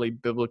godly,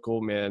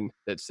 biblical men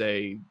that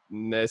say,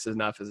 this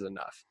enough is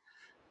enough.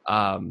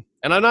 And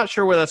I'm not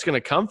sure where that's going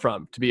to come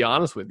from, to be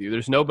honest with you.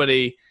 There's no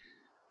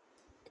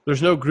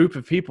group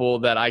of people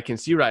that I can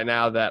see right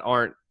now that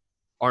aren't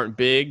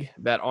big,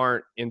 that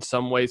aren't in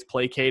some ways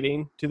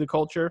placating to the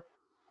culture.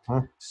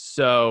 Huh.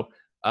 So,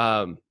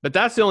 but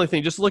that's the only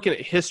thing, just looking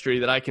at history,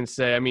 that I can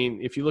say. I mean,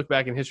 if you look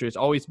back in history, it's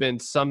always been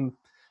some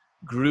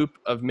group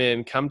of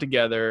men come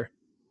together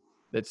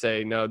that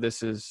say, no,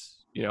 this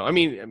is, you know, I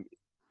mean,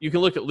 you can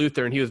look at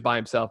Luther and he was by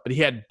himself, but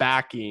he had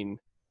backing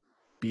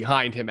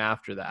behind him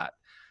after that.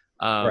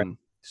 Right.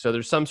 So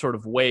there's some sort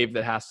of wave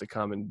that has to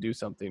come and do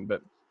something,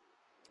 but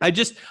I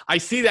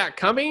see that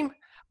coming.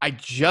 I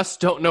just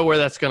don't know where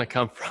that's going to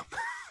come from.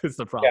 It's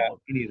the problem. Yeah,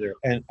 me neither.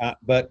 And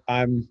but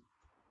I'm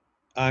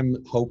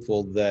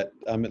hopeful that,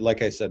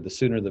 like I said, the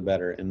sooner the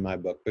better in my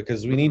book,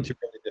 because we need to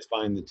really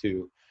define the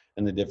two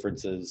and the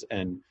differences.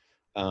 And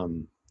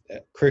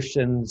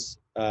Christians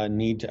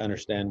need to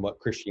understand what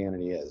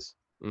Christianity is.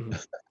 Mm-hmm.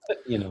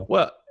 You know.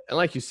 Well, and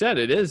like you said,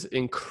 it is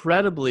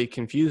incredibly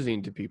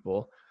confusing to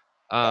people.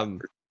 I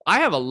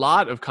have a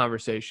lot of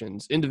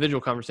conversations, individual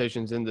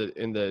conversations in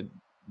the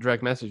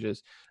direct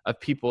messages of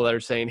people that are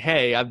saying,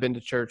 hey, I've been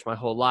to church my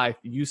whole life.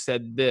 You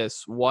said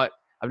this, what?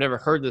 I've never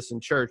heard this in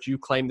church. You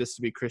claim this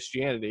to be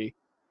Christianity.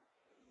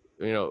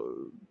 You know,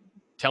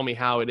 tell me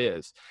how it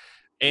is.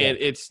 And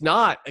It's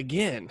not,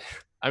 again,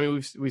 I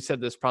mean, we said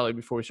this probably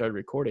before we started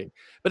recording,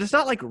 but it's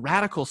not like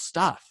radical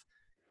stuff.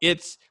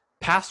 It's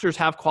pastors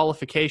have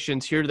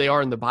qualifications. Here they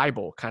are in the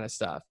Bible kind of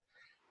stuff.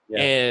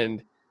 Yeah.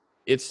 And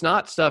it's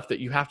not stuff that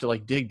you have to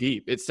like dig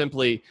deep. It's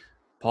simply,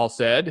 Paul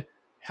said,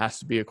 has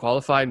to be a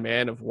qualified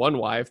man of one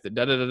wife, and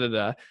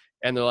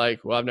they're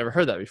like, well, I've never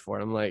heard that before.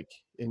 And I'm like,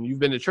 and you've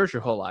been to church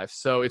your whole life.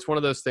 So it's one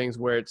of those things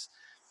where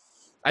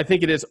I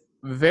think it is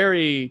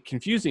very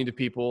confusing to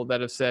people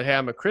that have said, hey,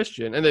 I'm a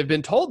Christian, and they've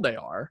been told they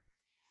are.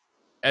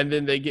 And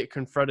then they get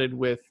confronted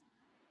with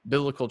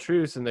biblical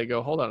truths and they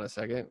go, hold on a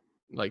second,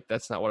 like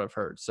that's not what I've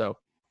heard. So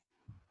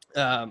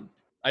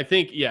I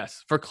think,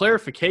 yes, for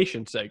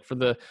clarification's sake, for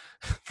the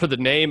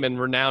name and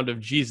renown of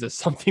Jesus,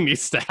 something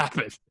needs to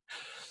happen.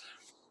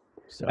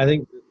 So I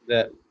think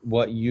that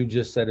what you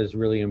just said is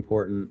really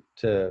important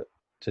to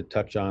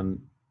touch on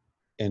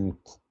in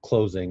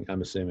closing,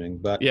 I'm assuming,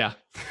 but yeah.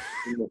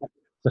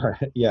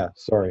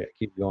 Sorry, I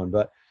keep going,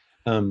 but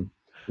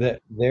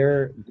that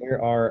there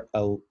are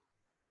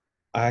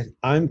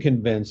I'm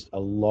convinced a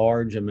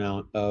large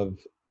amount of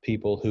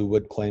people who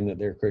would claim that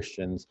they're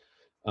Christians,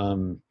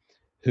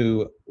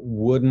 who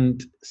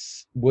wouldn't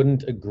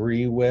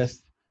agree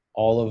with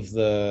all of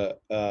the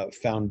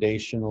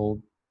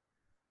foundational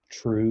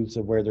truths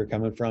of where they're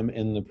coming from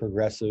in the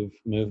progressive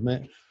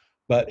movement,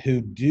 but who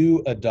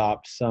do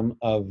adopt some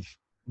of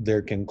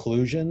their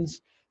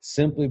conclusions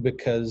simply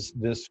because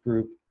this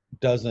group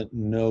doesn't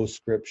know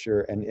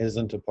scripture and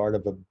isn't a part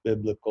of a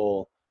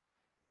biblical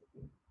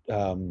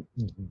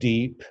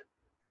deep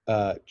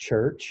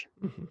church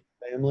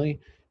family.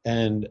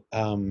 And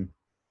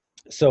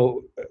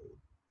so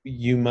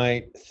you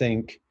might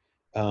think,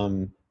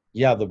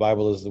 yeah, the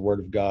Bible is the word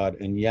of God,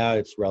 and yeah,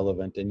 it's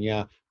relevant, and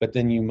yeah, but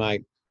then you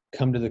might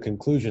come to the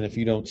conclusion, if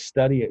you don't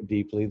study it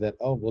deeply, that,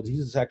 oh, well,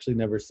 Jesus actually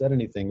never said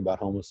anything about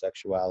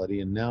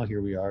homosexuality, and now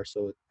here we are,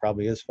 so it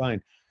probably is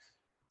fine.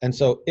 And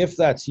so if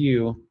that's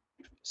you,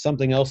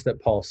 something else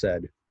that Paul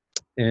said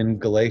in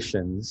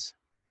Galatians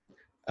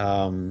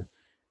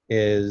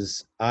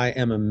is, I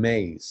am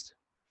amazed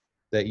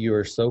that you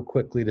are so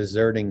quickly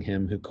deserting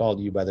him who called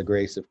you by the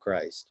grace of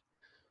Christ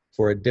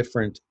for a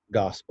different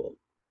gospel,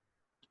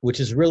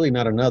 which is really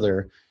not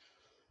another,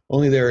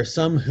 only there are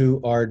some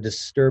who are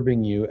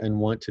disturbing you and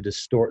want to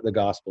distort the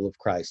gospel of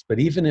Christ. But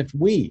even if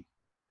we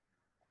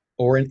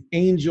or an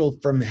angel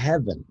from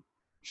heaven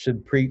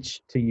should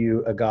preach to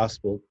you a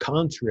gospel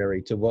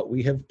contrary to what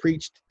we have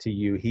preached to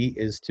you, he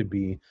is to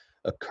be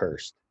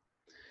accursed.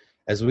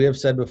 As we have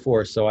said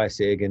before, so I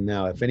say again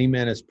now, if any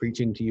man is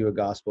preaching to you a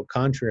gospel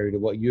contrary to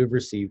what you have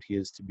received, he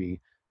is to be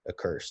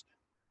accursed.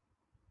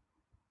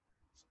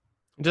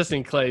 Just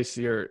in case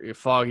you're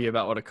foggy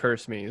about what a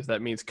curse means,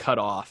 that means cut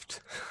off.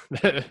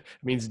 It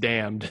means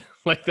damned.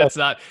 Like those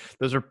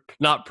are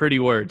not pretty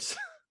words.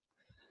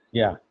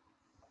 Yeah.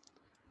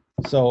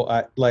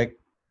 So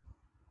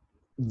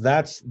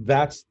that's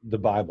the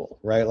Bible,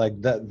 right? Like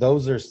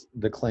those are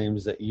the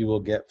claims that you will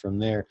get from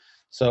there.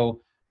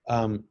 So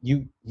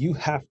you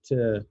have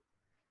to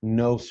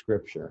know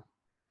scripture,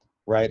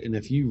 right? And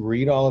if you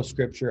read all of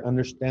scripture,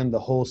 understand the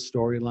whole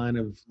storyline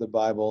of the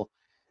Bible,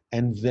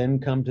 and then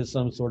come to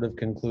some sort of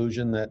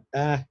conclusion that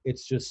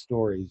it's just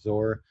stories,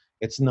 or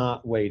it's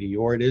not weighty,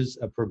 or it is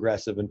a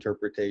progressive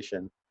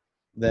interpretation,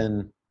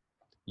 then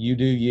you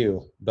do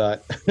you.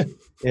 But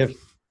if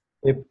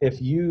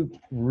you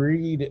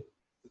read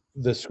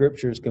the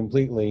scriptures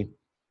completely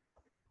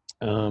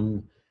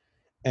and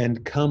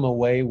come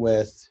away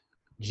with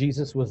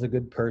Jesus was a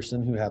good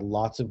person who had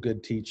lots of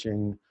good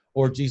teaching,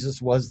 or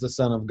Jesus was the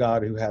Son of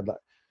God who had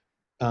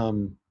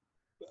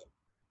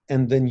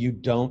and then you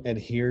don't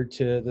adhere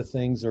to the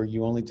things, or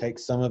you only take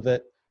some of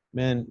it,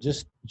 man,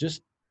 just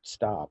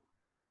stop.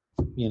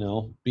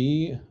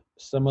 Be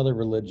some other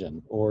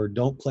religion, or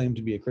don't claim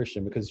to be a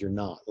Christian, because you're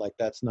not. Like,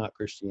 that's not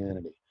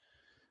Christianity.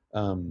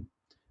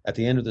 At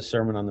the end of the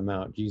Sermon on the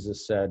Mount,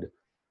 Jesus said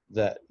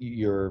that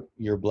you're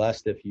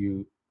blessed if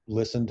you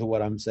listen to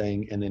what I'm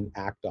saying and then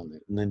act on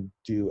it and then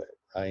do it,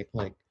 right?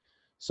 Like,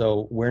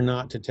 so we're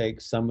not to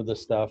take some of the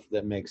stuff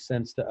that makes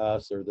sense to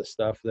us, or the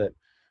stuff that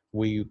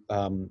we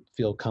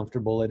feel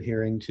comfortable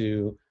adhering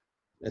to.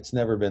 It's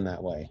never been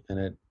that way,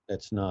 and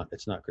it's not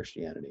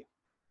Christianity.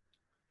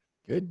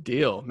 Good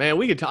deal, man.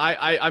 We could.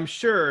 I'm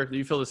sure that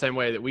you feel the same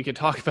way, that we could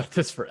talk about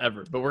this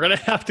forever, but we're gonna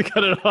have to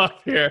cut it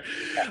off here.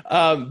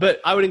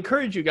 But I would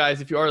encourage you guys,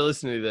 if you are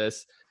listening to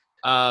this,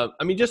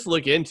 just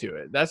look into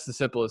it. That's the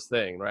simplest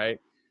thing, right?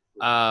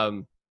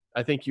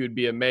 I think you would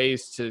be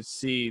amazed to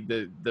see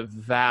the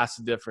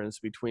vast difference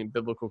between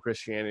biblical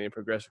Christianity and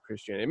progressive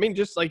Christianity. I mean,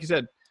 just like you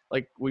said,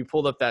 like we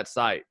pulled up that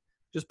site.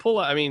 Just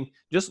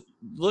just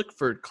look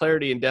for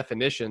clarity and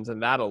definitions,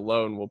 and that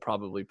alone will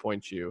probably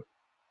point you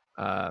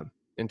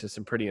into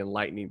some pretty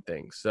enlightening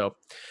things. So,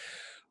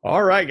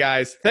 all right,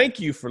 guys, thank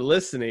you for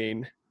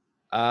listening,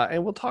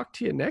 and we'll talk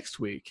to you next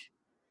week.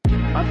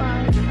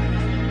 Bye-bye.